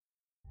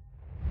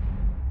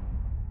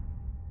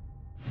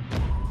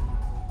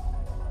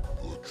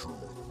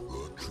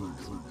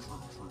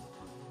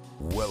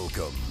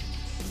Welcome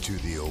to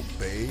the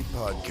Obey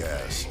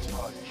Podcast,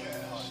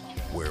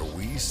 where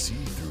we see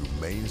through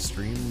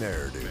mainstream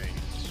narrative.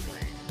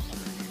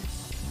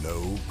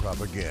 No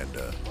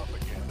propaganda,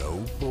 no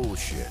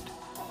bullshit,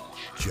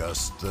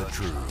 just the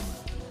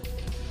truth.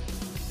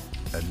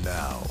 And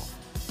now,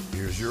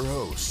 here's your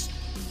host,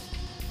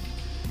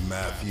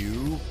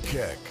 Matthew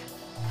Keck.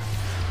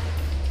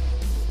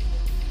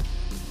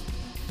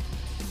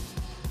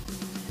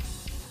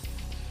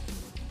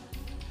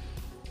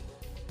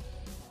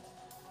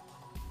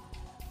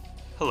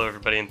 Hello,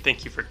 everybody, and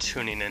thank you for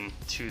tuning in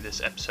to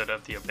this episode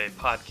of the Obey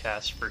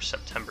Podcast for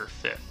September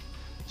 5th.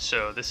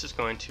 So this is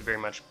going to very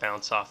much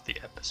bounce off the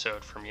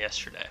episode from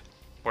yesterday,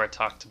 where I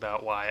talked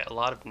about why a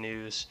lot of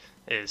news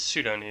is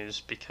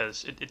pseudo-news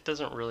because it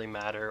doesn't really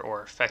matter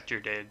or affect your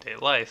day-to-day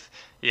life,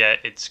 yet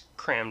it's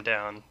crammed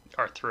down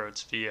our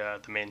throats via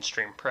the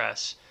mainstream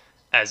press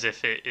as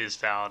if it is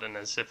valid and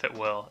as if it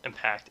will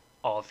impact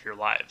all of your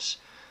lives.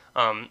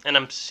 And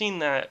I'm seeing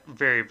that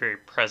very, very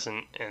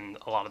present in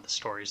a lot of the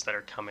stories that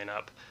are coming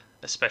up,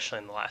 especially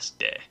in the last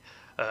day.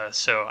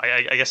 So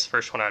I guess the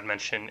first one I'd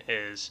mention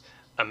is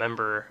a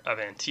member of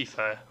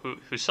Antifa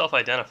who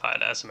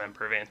self-identified as a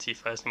member of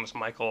Antifa. His name was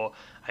Michael.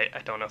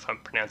 I don't know if I'm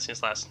pronouncing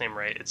his last name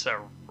right.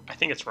 I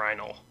think it's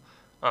Reinl.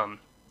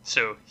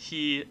 So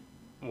he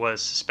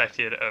was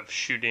suspected of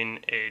shooting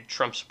a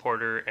Trump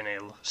supporter in a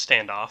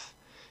standoff.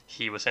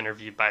 He was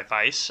interviewed by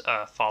Vice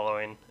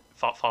following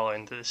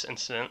this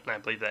incident, and I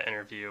believe that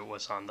interview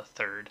was on the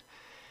 3rd.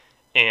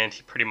 And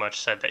he pretty much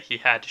said that he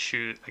had to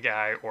shoot a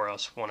guy, or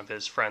else one of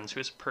his friends,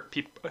 who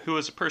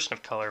was a person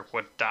of color,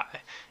 would die.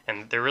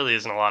 And there really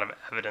isn't a lot of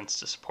evidence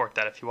to support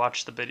that if you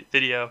watch the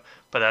video,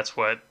 but that's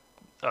what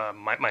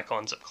Michael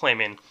ends up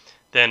claiming.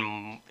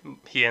 Then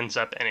he ends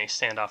up in a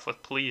standoff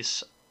with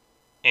police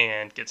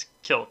and gets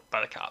killed by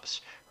the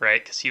cops,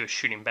 right? Because he was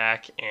shooting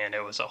back, and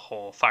it was a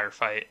whole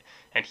firefight,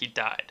 and he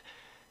died.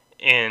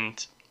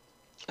 And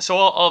so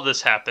all of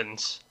this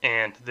happens,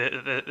 and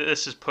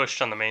this is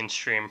pushed on the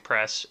mainstream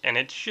press, and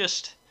it's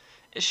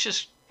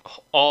just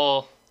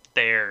all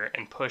there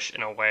and pushed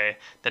in a way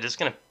that is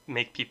going to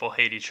make people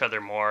hate each other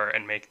more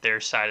and make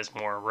their side is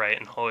more right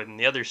and holy than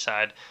the other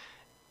side.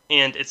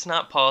 And it's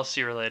not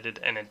policy related,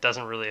 and it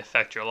doesn't really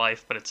affect your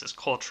life, but it's this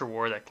culture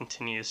war that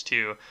continues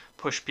to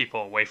push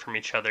people away from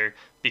each other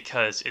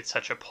because it's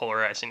such a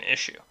polarizing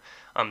issue.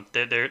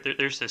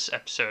 There's this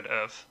episode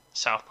of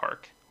South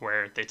Park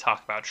where they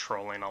talk about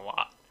trolling a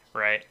lot,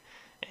 right?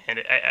 And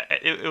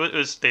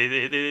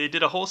they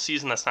did a whole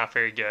season that's not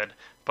very good,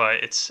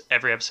 but it's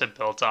every episode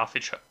builds off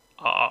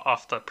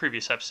the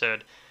previous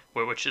episode,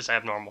 which is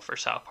abnormal for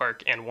South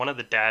Park. And one of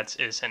the dads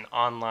is an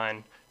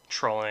online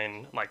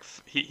trolling, like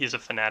he's a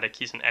fanatic,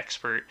 he's an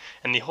expert,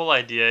 and the whole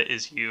idea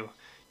is you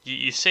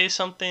say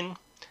something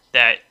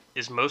that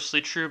is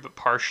mostly true but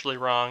partially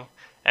wrong,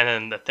 and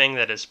then the thing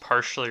that is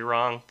partially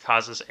wrong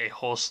causes a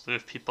whole slew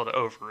of people to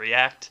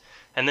overreact.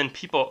 And then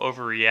people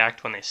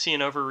overreact when they see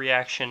an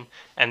overreaction,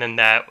 and then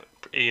that,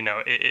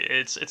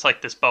 it's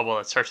like this bubble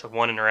that starts with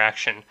one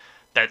interaction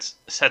that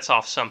sets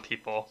off some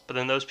people, but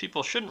then those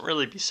people shouldn't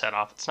really be set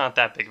off. It's not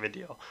that big of a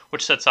deal,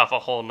 which sets off a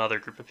whole nother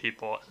group of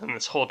people, and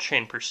this whole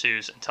chain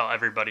pursues until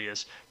everybody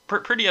is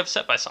pretty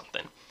upset by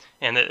something.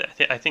 And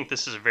I think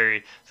this is a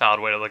very valid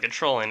way to look at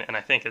trolling, and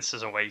I think this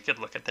is a way you could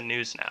look at the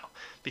news now.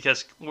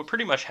 Because what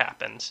pretty much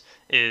happens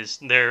is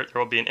there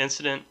will be an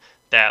incident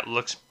that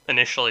looks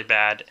initially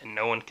bad, and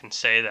no one can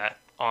say that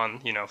on,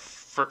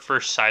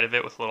 first sight of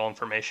it with little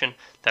information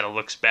that it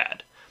looks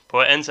bad. But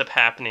what ends up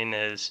happening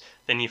is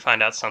then you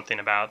find out something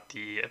about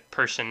the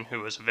person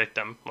who was a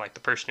victim, like the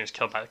person who was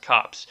killed by the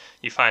cops.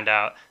 You find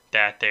out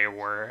that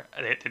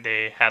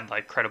they had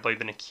like credibly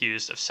been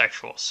accused of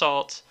sexual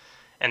assault,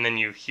 and then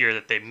you hear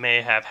that they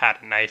may have had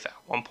a knife at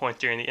one point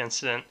during the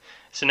incident.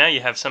 So now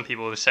you have some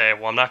people who say,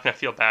 well, I'm not going to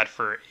feel bad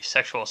for a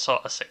sexual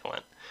assault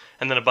assailant.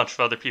 And then a bunch of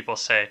other people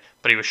say,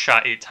 but he was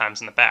shot 8 times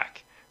in the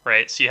back,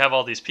 right? So you have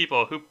all these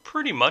people who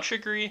pretty much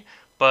agree,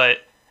 but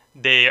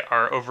they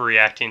are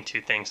overreacting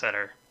to things that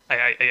are,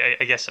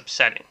 I guess,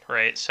 upsetting,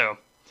 right? So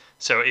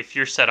if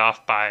you're set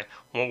off by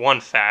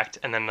one fact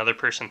and then another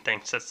person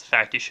thinks that's the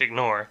fact you should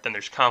ignore, then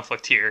there's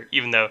conflict here,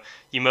 even though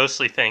you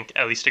mostly think,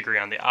 at least agree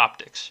on the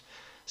optics.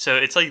 So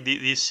it's like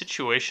these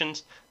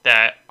situations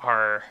that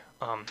are,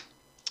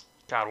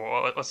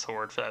 God, what's the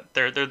word for that?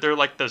 They're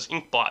like those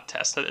ink blot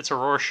tests. It's a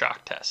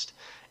Rorschach test.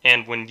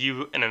 And when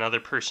you and another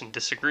person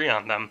disagree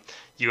on them,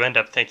 you end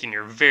up thinking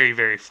you're very,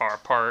 very far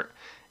apart.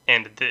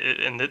 And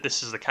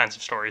this is the kinds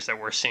of stories that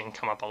we're seeing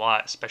come up a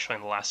lot, especially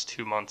in the last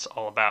 2 months,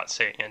 all about,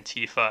 say,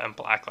 Antifa and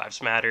Black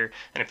Lives Matter,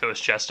 and if it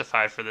was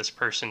justified for this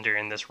person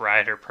during this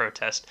riot or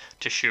protest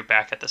to shoot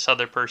back at this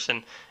other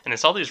person. And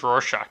it's all these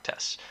Rorschach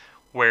tests,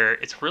 where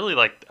it's really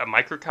like a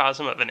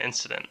microcosm of an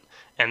incident,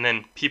 and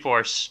then people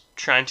are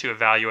trying to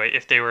evaluate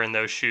if they were in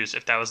those shoes,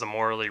 if that was the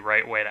morally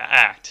right way to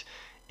act.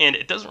 And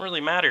it doesn't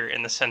really matter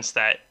in the sense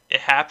that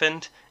it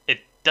happened.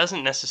 It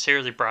doesn't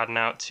necessarily broaden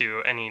out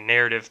to any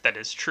narrative that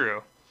is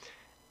true.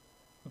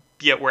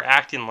 Yet we're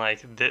acting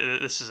like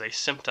this is a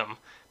symptom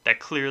that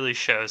clearly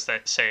shows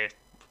that, say,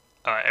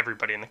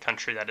 everybody in the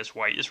country that is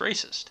white is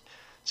racist.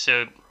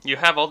 So you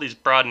have all these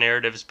broad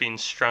narratives being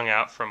strung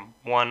out from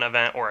one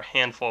event or a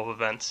handful of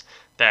events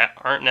that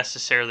aren't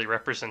necessarily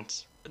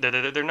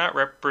they're not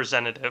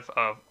representative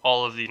of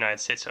all of the United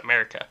States of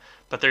America,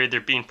 but they're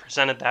either being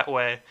presented that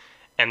way,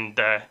 and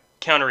the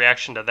counter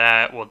reaction to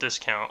that will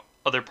discount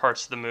other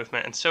parts of the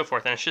movement and so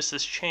forth. And it's just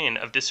this chain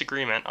of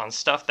disagreement on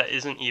stuff that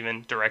isn't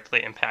even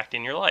directly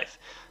impacting your life.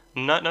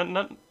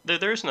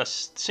 There isn't a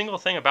single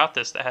thing about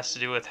this that has to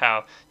do with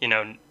how,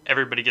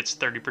 everybody gets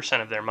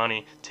 30% of their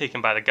money taken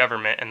by the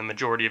government and the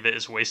majority of it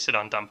is wasted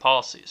on dumb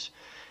policies.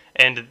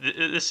 And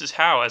this is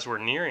how, as we're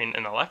nearing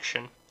an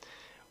election,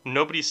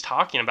 nobody's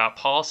talking about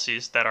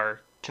policies that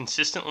are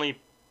consistently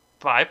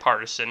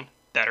bipartisan,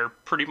 that are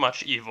pretty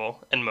much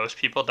evil, and most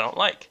people don't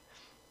like.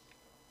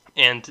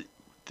 And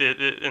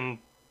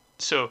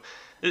so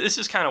this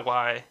is kind of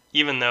why,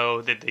 even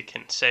though they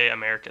can say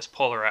America's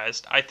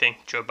polarized, I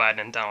think Joe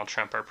Biden and Donald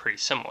Trump are pretty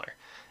similar.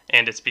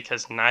 And it's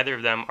because neither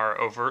of them are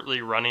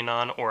overtly running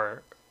on,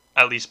 or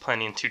at least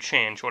planning to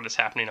change, what is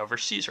happening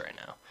overseas right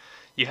now.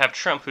 You have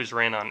Trump, who's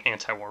ran on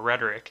anti-war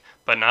rhetoric,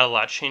 but not a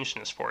lot changed in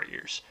his 4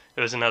 years.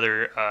 It was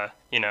another,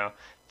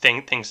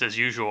 things as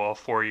usual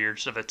 4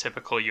 years of a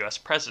typical U.S.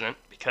 president,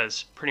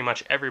 because pretty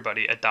much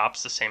everybody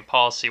adopts the same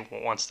policy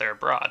once they're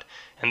abroad.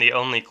 And the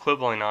only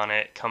quibbling on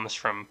it comes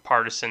from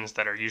partisans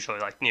that are usually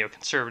like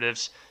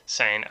neoconservatives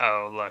saying,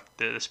 oh, look,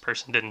 this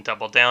person didn't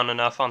double down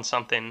enough on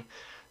something,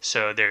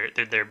 so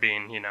they're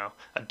being,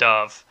 a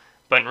dove.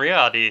 But in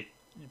reality,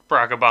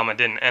 Barack Obama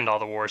didn't end all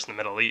the wars in the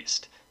Middle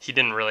East. He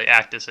didn't really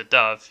act as a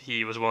dove.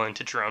 He was willing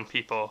to drone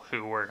people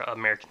who were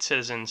American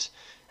citizens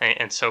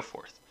and so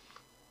forth.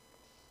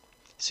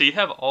 So you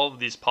have all of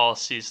these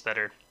policies that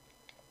are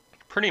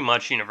pretty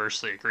much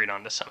universally agreed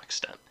on to some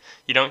extent.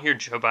 You don't hear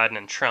Joe Biden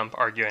and Trump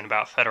arguing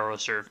about Federal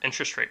Reserve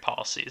interest rate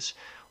policies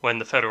when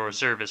the Federal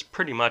Reserve is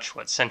pretty much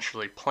what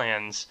centrally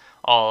plans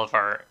all of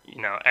our,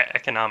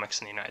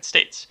 economics in the United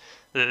States.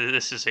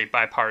 This is a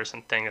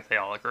bipartisan thing that they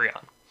all agree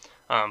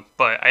on.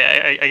 But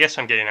I guess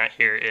what I'm getting at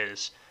here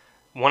is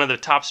one of the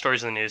top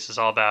stories in the news is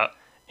all about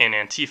an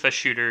Antifa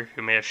shooter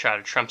who may have shot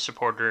a Trump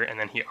supporter, and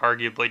then he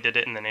arguably did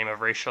it in the name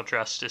of racial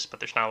justice, but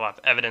there's not a lot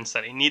of evidence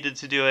that he needed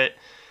to do it.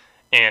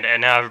 And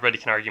now everybody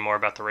can argue more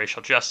about the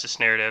racial justice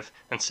narrative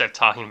instead of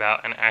talking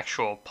about an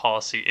actual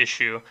policy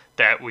issue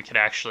that we could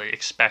actually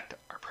expect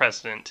our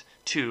president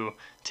to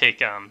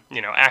take,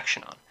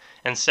 action on.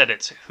 Instead,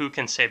 it's who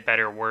can say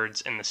better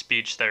words in the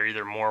speech that are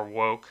either more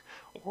woke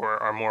or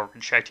are more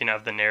rejecting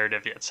of the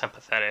narrative yet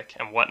sympathetic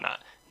and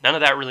whatnot. None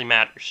of that really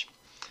matters.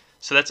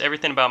 So that's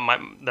everything about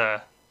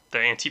the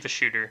Antifa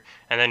shooter.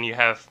 And then you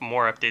have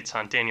more updates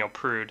on Daniel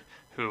Prude,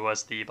 who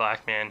was the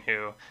black man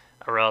who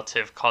a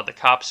relative called the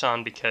cops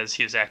on because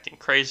he was acting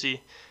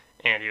crazy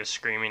and he was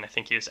screaming. I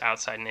think he was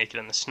outside naked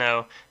in the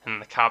snow, and then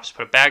the cops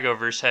put a bag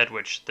over his head,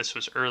 which this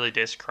was early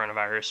days of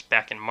coronavirus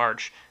back in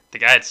March. The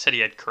guy had said he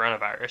had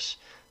coronavirus,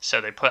 so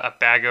they put a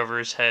bag over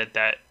his head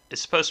that is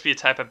supposed to be a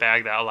type of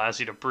bag that allows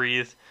you to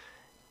breathe,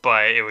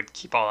 but it would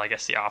keep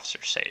the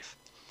officers safe.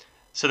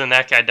 So then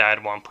that guy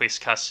died while in police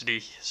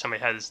custody.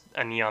 Somebody had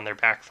a knee on their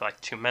back for like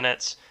 2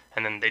 minutes,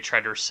 and then they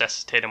tried to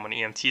resuscitate him when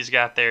EMTs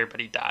got there, but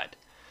he died.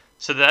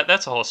 So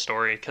that's a whole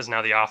story, because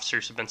now the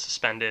officers have been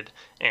suspended,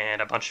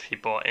 and a bunch of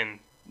people in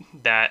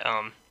that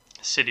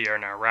city are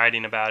now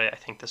writing about it. I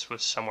think this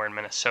was somewhere in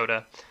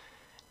Minnesota.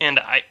 And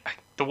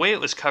the way it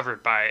was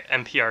covered by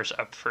NPR's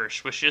Up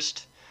First was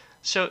just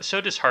so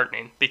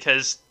disheartening,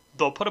 because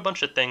they'll put a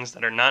bunch of things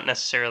that are not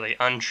necessarily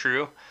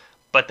untrue,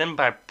 but then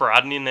by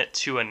broadening it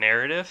to a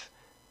narrative,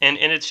 and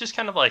it's just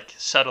kind of like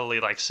subtly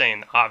like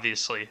saying,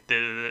 obviously,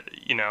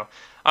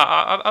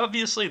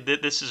 obviously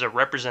this is a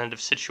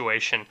representative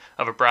situation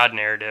of a broad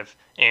narrative,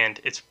 and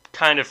it's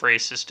kind of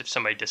racist if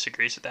somebody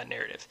disagrees with that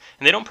narrative.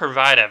 And they don't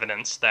provide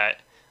evidence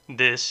that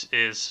this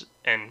is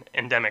an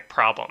endemic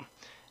problem.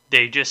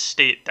 They just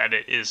state that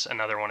it is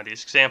another one of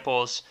these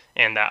examples,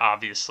 and that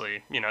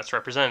obviously, it's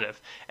representative.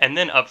 And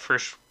then Up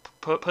First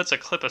puts a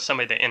clip of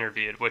somebody they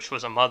interviewed, which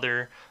was a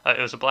mother.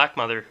 It was a black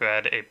mother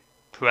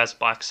who has a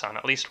black son,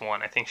 at least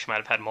one. I think she might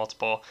have had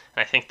multiple,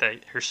 and I think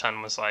that her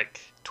son was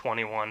like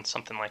 21,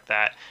 something like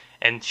that.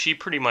 And she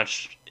pretty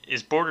much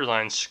is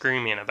borderline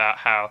screaming about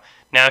how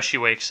now she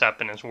wakes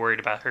up and is worried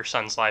about her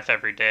son's life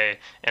every day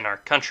in our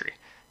country.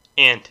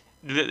 And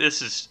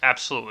this is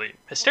absolutely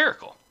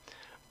hysterical.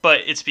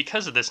 But it's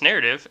because of this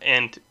narrative,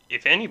 and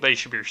if anybody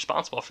should be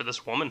responsible for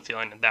this woman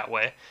feeling that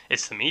way,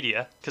 it's the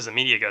media, because the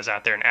media goes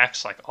out there and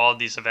acts like all of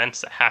these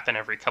events that happen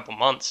every couple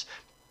months,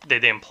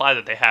 they imply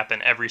that they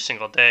happen every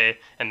single day,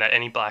 and that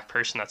any black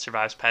person that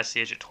survives past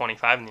the age of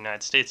 25 in the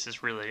United States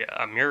is really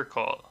a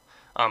miracle.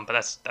 But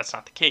that's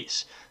not the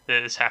case.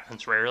 This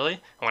happens rarely,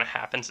 and when it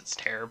happens, it's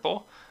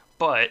terrible.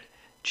 But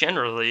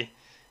generally,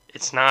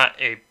 it's not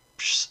a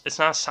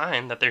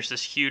sign that there's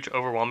this huge,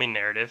 overwhelming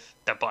narrative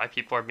that black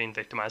people are being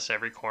victimized at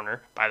every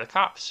corner by the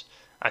cops.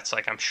 It's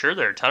like, I'm sure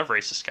there are a ton of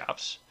racist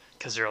cops,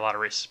 because there are a lot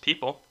of racist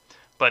people,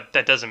 but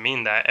that doesn't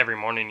mean that every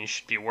morning you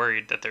should be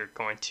worried that they're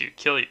going to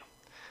kill you.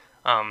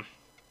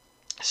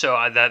 So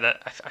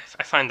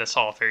I find this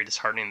all very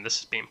disheartening. This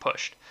is being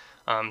pushed.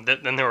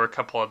 Then there were a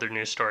couple other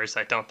news stories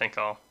that I don't think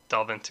I'll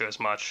delve into as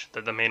much.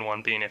 The main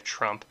one being if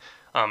Trump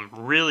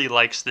really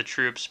likes the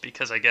troops,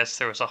 because I guess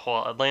there was a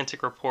whole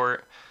Atlantic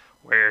report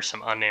where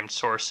some unnamed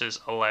sources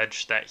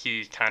alleged that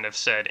he kind of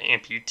said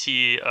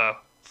amputee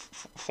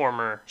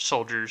former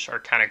soldiers are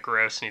kind of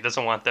gross, and he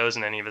doesn't want those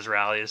in any of his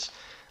rallies.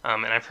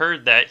 And I've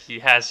heard that he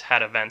has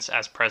had events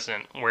as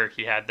president where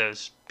he had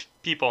those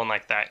people in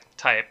like that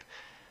type.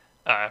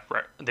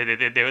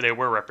 They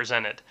were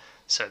represented.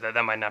 So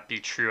that might not be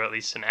true, at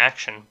least in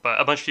action.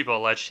 But a bunch of people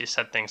alleged he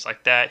said things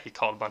like that. He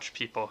called a bunch of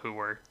people who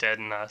were dead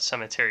in the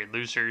cemetery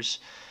losers,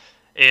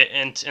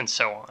 and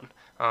so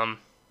on.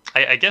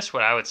 I guess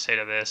what I would say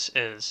to this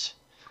is,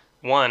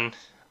 one,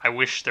 I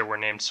wish there were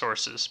named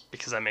sources,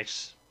 because that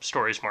makes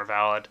stories more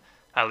valid,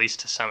 at least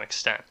to some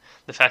extent.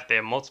 The fact they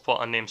have multiple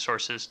unnamed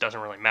sources doesn't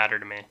really matter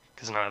to me,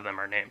 because none of them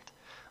are named.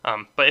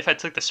 But if I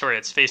took the story at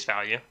its face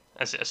value,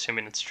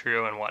 assuming it's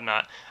true and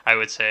whatnot, I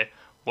would say,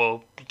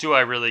 well, do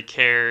I really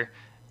care?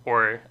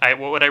 Or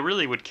what I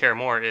really would care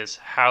more is,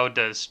 how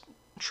does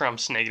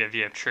Trump's negative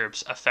view of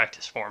troops affect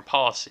his foreign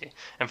policy?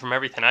 And from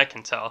everything I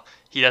can tell,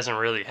 he doesn't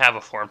really have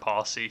a foreign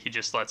policy. He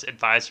just lets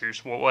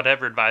advisors,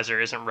 whatever advisor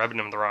isn't rubbing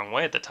him the wrong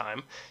way at the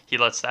time, he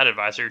lets that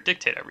advisor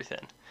dictate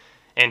everything.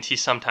 And he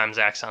sometimes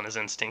acts on his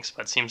instincts,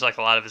 but it seems like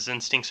a lot of his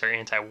instincts are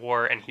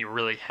anti-war, and he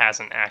really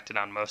hasn't acted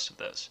on most of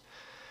those.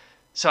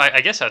 So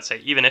I guess I'd say,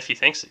 even if he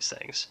thinks these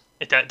things,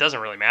 it doesn't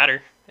really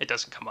matter. It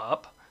doesn't come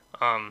up.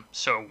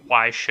 So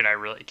why should I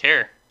really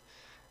care?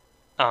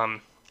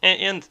 And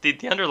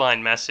the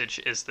underlying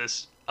message is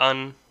this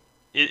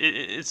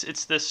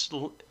it's this.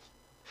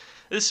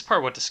 This is part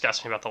of what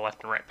disgusts me about the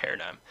left and right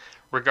paradigm.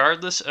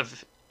 Regardless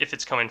of if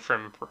it's coming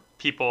from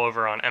people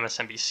over on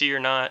MSNBC or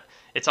not,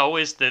 it's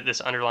always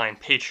this underlying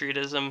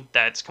patriotism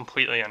that's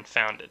completely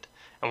unfounded.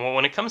 And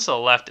when it comes to the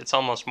left, it's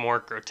almost more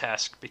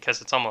grotesque,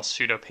 because it's almost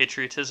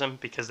pseudo-patriotism,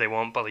 because they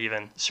won't believe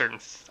in certain,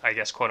 I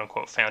guess,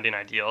 quote-unquote founding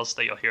ideals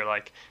that you'll hear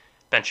like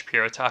Ben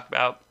Shapiro talk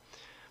about.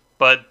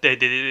 But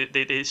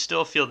they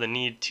still feel the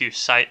need to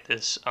cite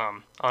this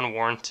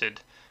unwarranted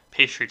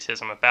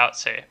patriotism about,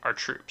 say, our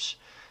troops.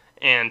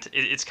 And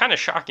it's kind of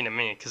shocking to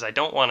me, because I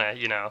don't want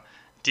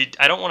to,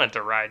 I don't want to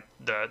deride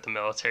the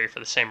military for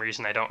the same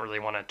reason I don't really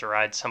want to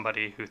deride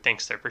somebody who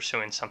thinks they're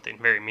pursuing something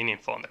very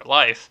meaningful in their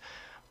life.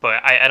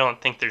 But I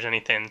don't think there's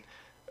anything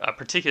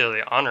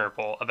particularly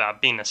honorable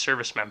about being a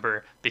service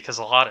member, because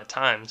a lot of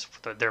times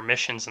their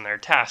missions and their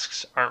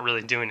tasks aren't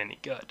really doing any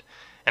good.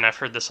 And I've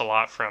heard this a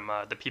lot from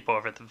the people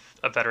over at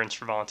the Veterans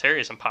for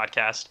Voluntarism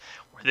podcast,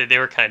 where they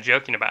were kind of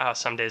joking about how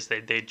some days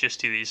they'd just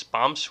do these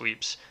bomb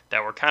sweeps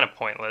that were kind of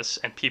pointless,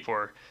 and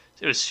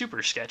it was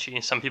super sketchy.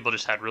 Some people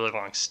just had really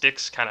long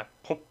sticks kind of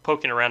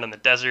poking around in the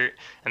desert,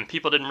 and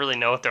people didn't really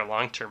know what their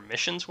long-term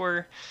missions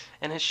were.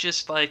 And it's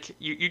just like,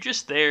 you're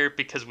just there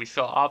because we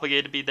feel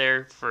obligated to be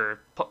there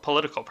for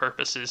political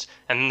purposes,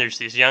 and then there's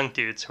these young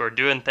dudes who are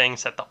doing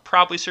things that they'll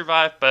probably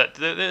survive, but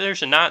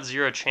there's a not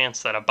zero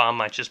chance that a bomb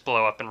might just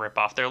blow up and rip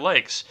off their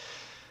legs.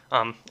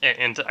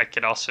 And I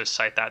could also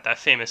cite that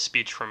famous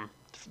speech from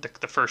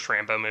the first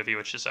Rambo movie,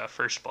 which is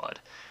First Blood,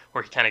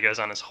 where he kind of goes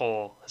on his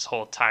whole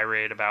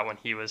tirade about when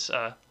he was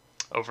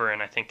over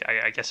in,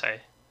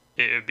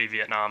 it would be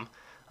Vietnam.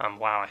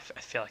 Wow,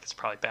 I feel like it's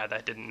probably bad that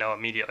I didn't know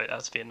immediately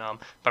that's Vietnam,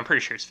 but I'm pretty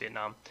sure it's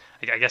Vietnam.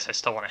 I guess I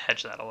still want to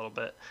hedge that a little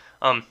bit.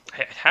 I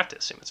have to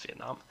assume it's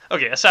Vietnam.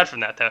 Okay, aside from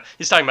that, though,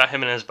 he's talking about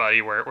him and his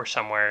buddy were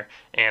somewhere,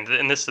 and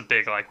this is the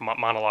big like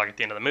monologue at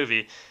the end of the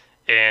movie,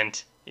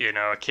 and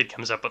a kid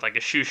comes up with like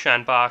a shoe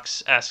shine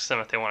box, asks them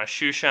if they want a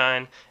shoe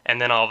shine, and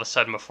then all of a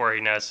sudden, before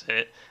he knows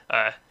it,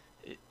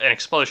 an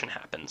explosion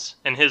happens.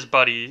 And he's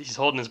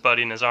holding his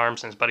buddy in his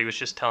arms, and his buddy was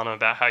just telling him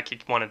about how he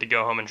wanted to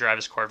go home and drive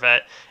his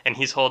Corvette, and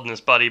he's holding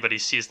his buddy, but he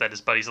sees that his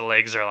buddy's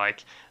legs are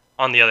like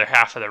on the other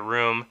half of the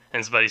room,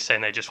 and his buddy's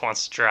saying that he just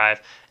wants to drive.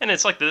 And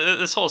it's like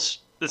this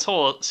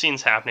whole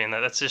scene's happening.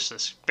 That's just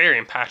this very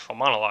impactful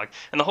monologue.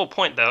 And the whole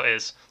point, though,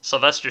 is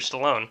Sylvester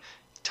Stallone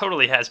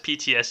totally has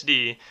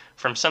PTSD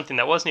from something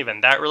that wasn't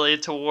even that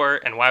related to war,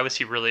 and why was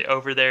he really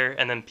over there?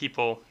 And then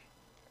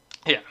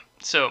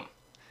so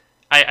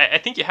I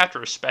think you have to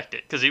respect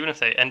it, because even if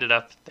they ended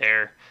up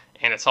there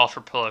and it's all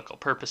for political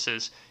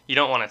purposes, you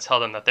don't want to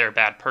tell them that they're a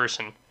bad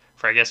person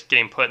for, I guess,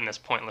 getting put in this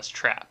pointless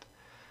trap.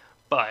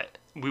 But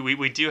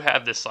we do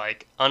have this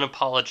like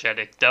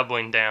unapologetic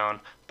doubling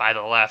down by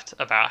the left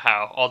about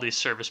how all these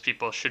service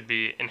people should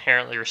be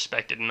inherently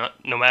respected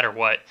no matter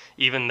what,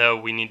 even though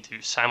we need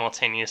to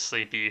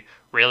simultaneously be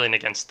railing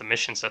against the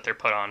missions that they're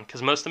put on,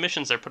 because most of the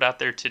missions they're put out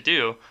there to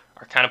do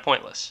are kind of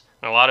pointless.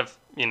 And a lot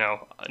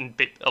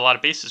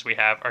of bases we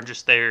have are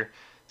just there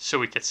so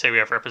we could say we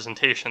have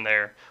representation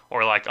there,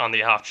 or like on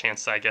the off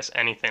chance that I guess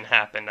anything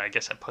happened. I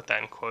guess I put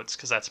that in quotes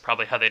because that's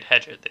probably how they'd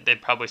hedge it.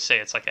 They'd probably say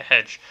it's like a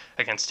hedge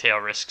against tail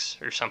risks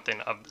or something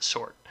of the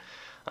sort.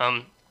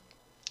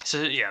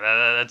 So yeah,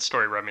 that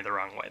story rubbed me the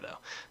wrong way though.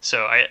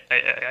 So I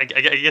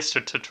guess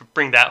to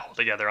bring that whole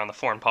together on the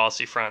foreign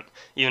policy front,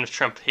 even if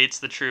Trump hates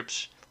the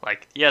troops,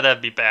 like, yeah,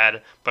 that'd be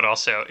bad, but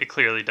also it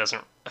clearly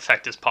doesn't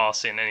affect his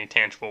policy in any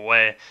tangible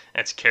way.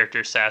 It's character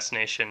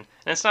assassination,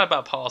 and it's not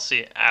about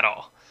policy at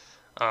all,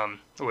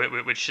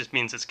 which just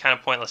means it's kind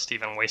of pointless to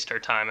even waste our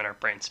time and our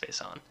brain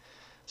space on.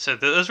 So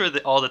those were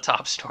all the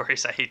top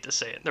stories. I hate to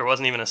say it. There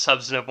wasn't even a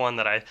substantive one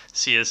that I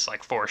see as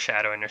like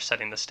foreshadowing or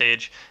setting the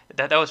stage.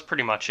 That was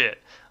pretty much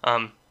it.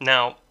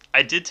 Now,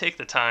 I did take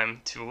the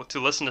time to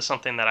listen to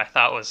something that I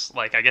thought was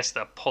like, I guess,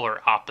 the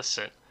polar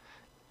opposite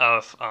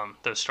of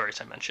those stories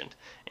I mentioned.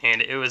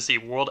 And it was the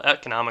World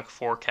Economic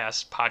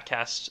Forecast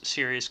podcast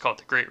series called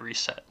The Great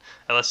Reset.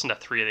 I listened to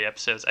 3 of the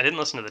episodes. I didn't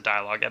listen to the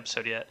dialogue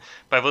episode yet,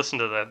 but I've listened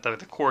to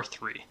the core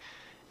 3.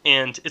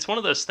 And it's one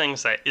of those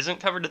things that isn't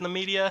covered in the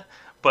media,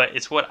 but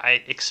it's what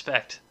I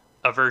expect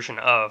a version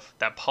of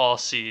that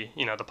policy,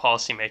 the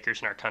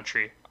policymakers in our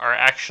country are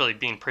actually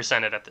being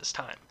presented at this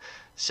time.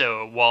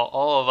 So while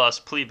all of us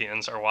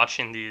plebeians are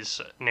watching these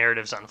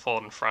narratives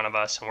unfold in front of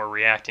us and we're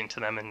reacting to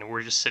them and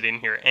we're just sitting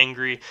here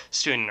angry,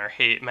 stewing in our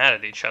hate, mad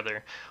at each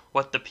other,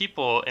 what the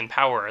people in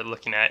power are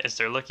looking at is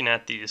they're looking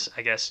at these,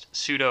 I guess,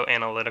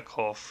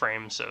 pseudo-analytical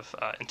frames of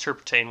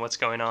interpreting what's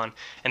going on,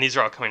 and these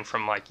are all coming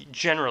from, like,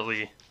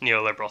 generally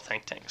neoliberal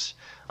think tanks.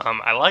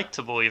 I like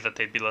to believe that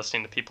they'd be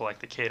listening to people like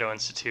the Cato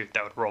Institute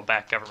that would roll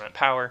back government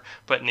power,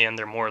 but in the end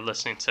they're more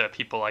listening to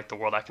people like the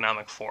World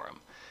Economic Forum,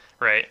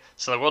 right?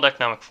 So the World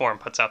Economic Forum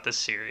puts out this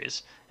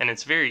series, and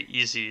it's very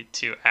easy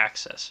to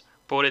access.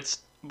 But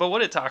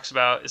what it talks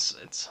about is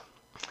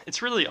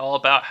it's really all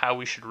about how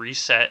we should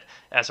reset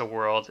as a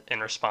world in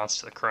response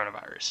to the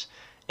coronavirus.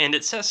 And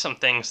it says some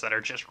things that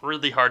are just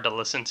really hard to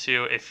listen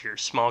to if you're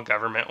small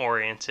government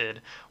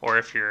oriented or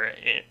if you're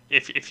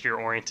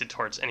oriented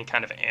towards any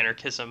kind of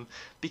anarchism,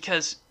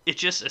 because it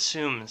just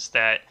assumes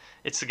that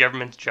it's the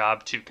government's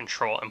job to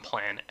control and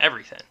plan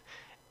everything.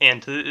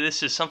 And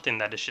this is something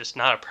that is just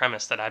not a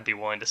premise that I'd be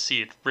willing to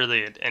see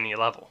really at any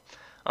level.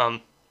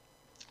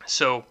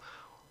 So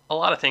a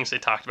lot of things they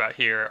talked about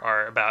here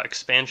are about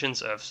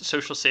expansions of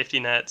social safety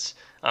nets,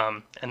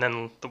 and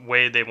then the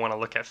way they want to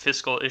look at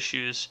fiscal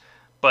issues,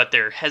 but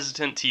they're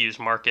hesitant to use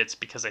markets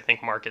because they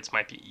think markets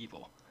might be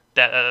evil.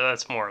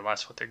 That's more or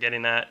less what they're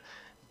getting at.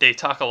 They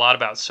talk a lot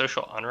about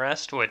social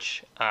unrest,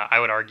 which I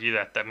would argue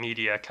that the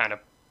media kind of,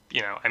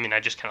 I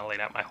just kind of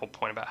laid out my whole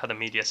point about how the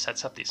media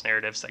sets up these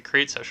narratives that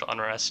create social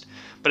unrest,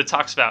 but it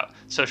talks about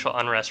social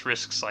unrest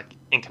risks like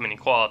income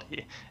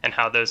inequality and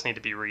how those need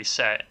to be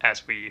reset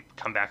as we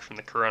come back from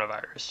the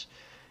coronavirus.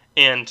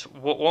 And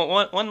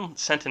one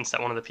sentence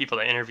that one of the people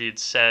that interviewed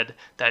said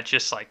that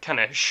just like kind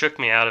of shook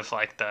me out of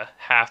like the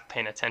half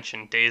paying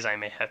attention days I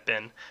may have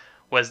been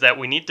was that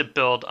we need to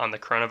build on the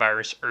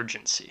coronavirus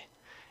urgency.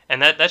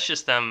 And that's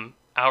just them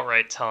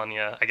outright telling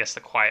you, I guess, the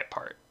quiet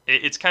part.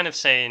 It's kind of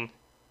saying,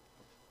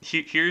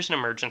 here's an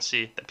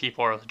emergency that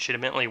people are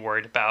legitimately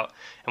worried about,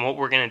 and what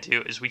we're going to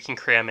do is we can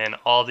cram in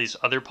all these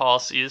other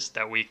policies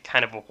that we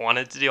kind of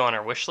wanted to do on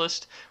our wish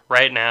list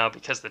right now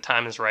because the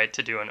time is right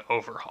to do an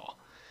overhaul.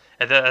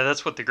 And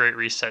that's what the Great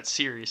Reset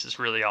series is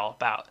really all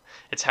about.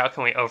 It's how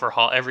can we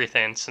overhaul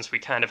everything since we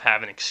kind of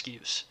have an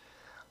excuse.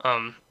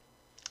 And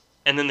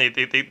then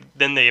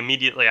they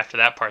immediately after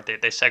that part,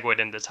 they segued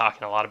into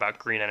talking a lot about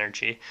green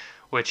energy,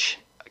 which,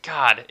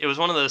 God, it was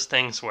one of those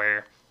things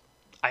where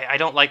I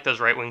don't like those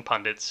right-wing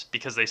pundits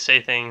because they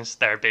say things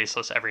that are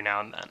baseless every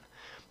now and then.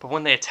 But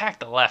when they attack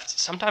the left,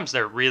 sometimes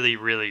they're really,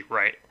 really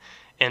right.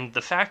 And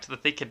the fact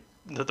that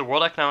that the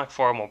World Economic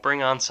Forum will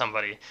bring on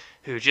somebody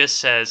who just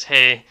says,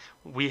 hey,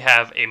 we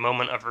have a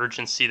moment of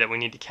urgency that we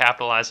need to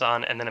capitalize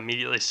on, and then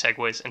immediately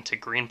segues into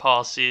green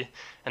policy,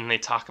 and they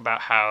talk about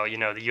how,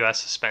 the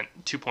U.S. has spent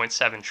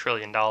 $2.7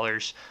 trillion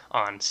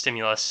on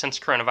stimulus since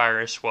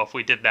coronavirus. Well, if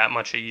we did that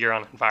much a year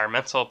on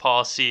environmental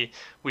policy,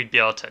 we'd be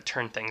able to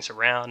turn things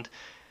around.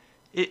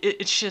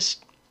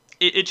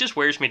 It just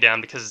wears me down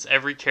because it's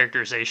every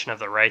characterization of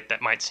the right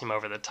that might seem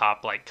over the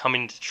top, like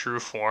coming to true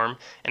form,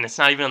 and it's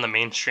not even on the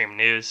mainstream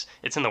news.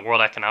 It's in the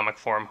World Economic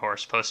Forum, who are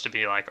supposed to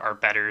be like our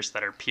betters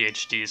that are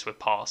PhDs with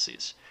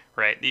policies,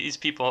 right? These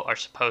people are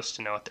supposed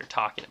to know what they're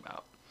talking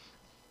about.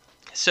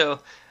 So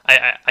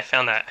I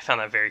found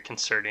that very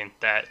concerning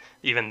that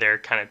even they're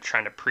kind of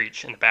trying to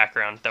preach in the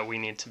background that we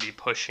need to be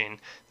pushing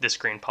this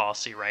green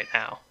policy right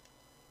now.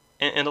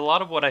 And a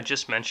lot of what I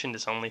just mentioned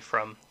is only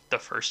from the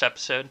first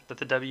episode that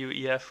the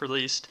WEF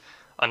released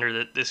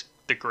under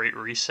the Great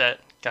Reset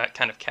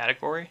kind of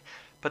category.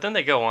 But then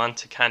they go on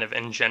to kind of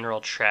in general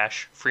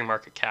trash free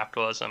market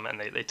capitalism, and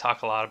they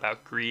talk a lot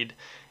about greed.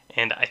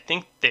 And I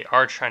think they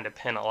are trying to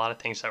pin a lot of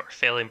things that were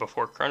failing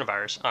before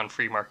coronavirus on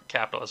free market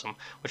capitalism,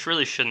 which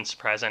really shouldn't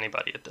surprise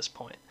anybody at this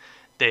point.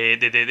 They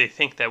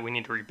think that we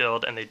need to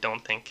rebuild, and they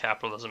don't think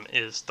capitalism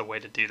is the way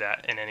to do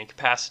that in any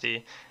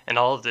capacity. And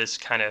all of this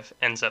kind of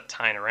ends up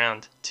tying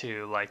around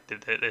to like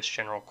this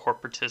general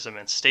corporatism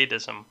and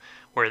statism,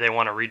 where they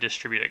want to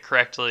redistribute it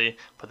correctly,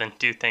 but then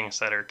do things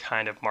that are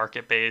kind of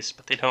market-based,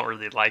 but they don't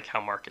really like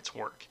how markets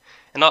work.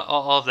 And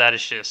all of that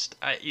is just,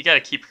 you got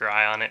to keep your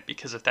eye on it,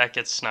 because if that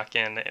gets snuck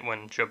in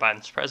when Joe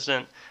Biden's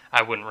president,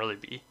 I wouldn't really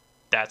be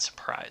that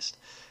surprised.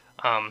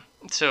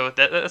 So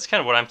that's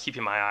kind of what I'm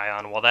keeping my eye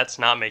on. While that's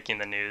not making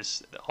the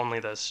news, only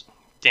those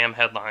damn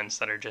headlines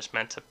that are just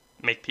meant to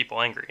make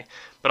people angry.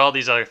 But all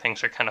these other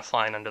things are kind of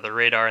flying under the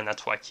radar, and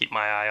that's why I keep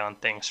my eye on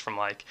things from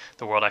like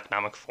the World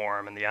Economic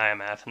Forum and the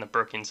IMF and the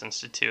Brookings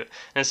Institute.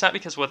 And it's not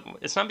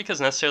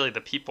because necessarily the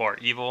people are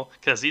evil,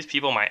 because these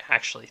people might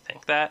actually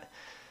think that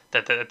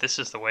this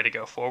is the way to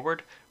go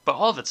forward. But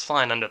all of it's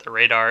flying under the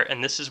radar,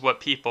 and this is what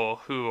people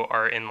who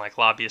are in like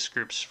lobbyist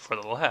groups for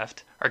the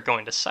left are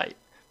going to cite,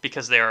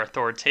 because they are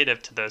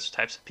authoritative to those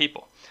types of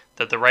people.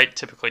 That the right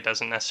typically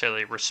doesn't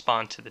necessarily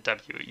respond to the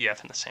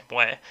WEF in the same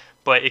way.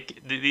 But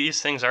these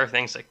things are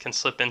things that can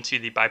slip into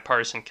the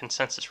bipartisan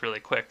consensus really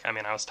quick. I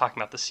mean, I was talking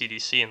about the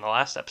CDC in the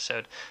last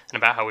episode and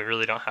about how we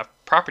really don't have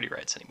property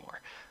rights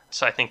anymore.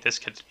 So I think this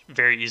could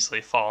very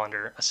easily fall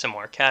under a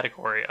similar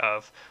category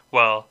of,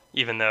 well,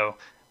 even though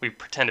we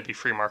pretend to be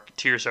free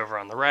marketeers over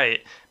on the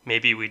right,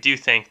 maybe we do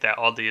think that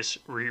all these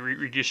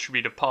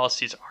redistributive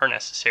policies are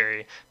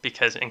necessary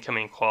because income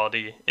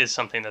inequality is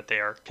something that they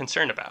are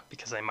concerned about,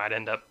 because they might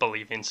end up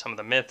believing some of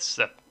the myths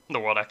that the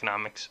World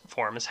Economic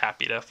Forum is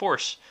happy to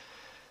force.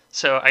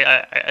 So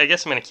I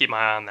guess I'm going to keep my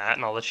eye on that,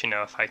 and I'll let you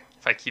know if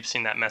I keep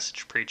seeing that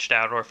message preached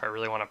out, or if I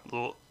really want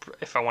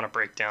to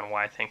break down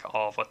why I think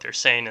all of what they're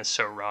saying is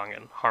so wrong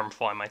and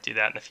harmful. I might do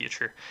that in the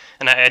future.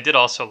 And I did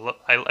also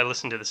I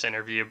listened to this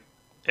interview.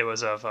 It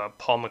was of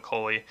Paul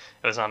McCauley.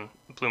 It was on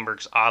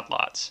Bloomberg's Odd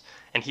Lots,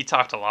 and he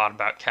talked a lot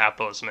about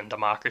capitalism and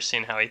democracy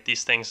and how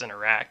these things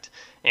interact.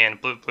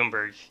 And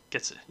Bloomberg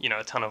gets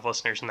a ton of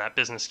listeners in that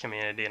business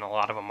community, and a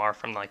lot of them are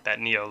from like that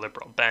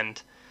neoliberal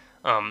bend.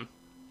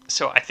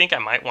 So I think I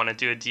might want to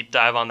do a deep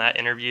dive on that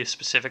interview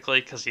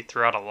specifically, because he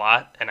threw out a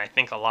lot, and I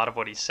think a lot of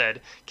what he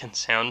said can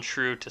sound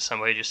true to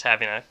somebody just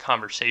having a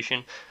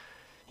conversation.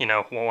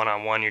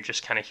 One-on-one, you're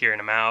just kind of hearing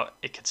him out.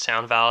 It could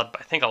sound valid,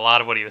 but I think a lot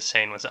of what he was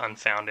saying was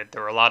unfounded.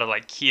 There were a lot of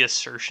like key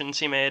assertions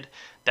he made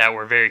that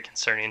were very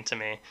concerning to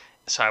me.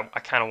 So I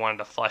kind of wanted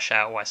to flesh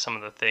out why some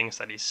of the things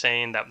that he's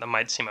saying that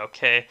might seem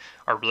okay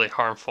are really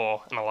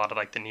harmful in a lot of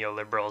like the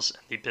neoliberals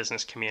and the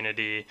business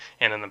community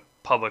and in the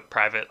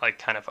public-private like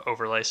kind of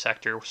overlay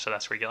sector. So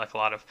that's where you get like a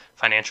lot of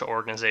financial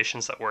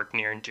organizations that work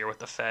near and dear with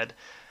the Fed.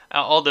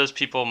 All those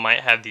people might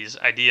have these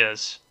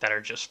ideas that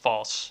are just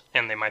false,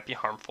 and they might be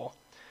harmful.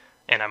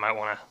 And I might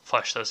want to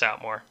flesh those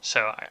out more.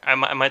 So I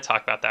might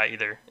talk about that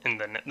either in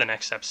the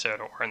next episode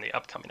or in the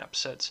upcoming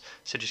episodes.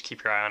 So just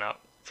keep your eye on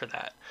out for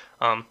that.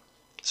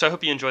 So I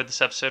hope you enjoyed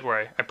this episode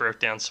where I broke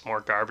down some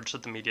more garbage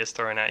that the media is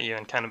throwing at you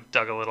and kind of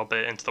dug a little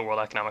bit into the World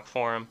Economic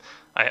Forum.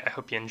 I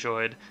hope you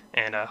enjoyed,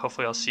 and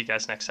hopefully I'll see you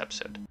guys next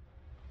episode.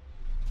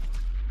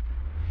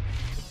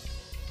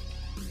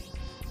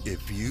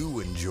 If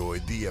you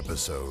enjoyed the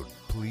episode,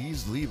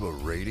 please leave a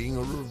rating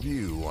or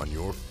review on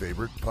your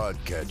favorite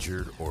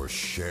podcatcher or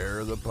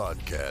share the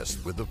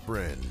podcast with a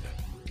friend.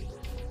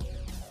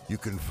 You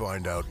can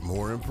find out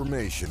more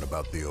information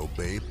about the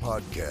Obey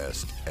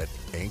Podcast at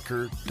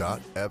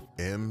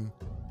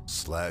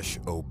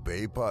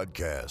anchor.fm/Obey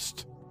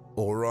Podcast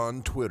or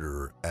on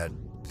Twitter at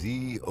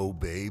The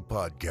Obey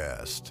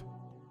Podcast.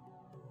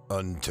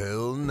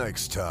 Until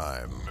next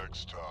time.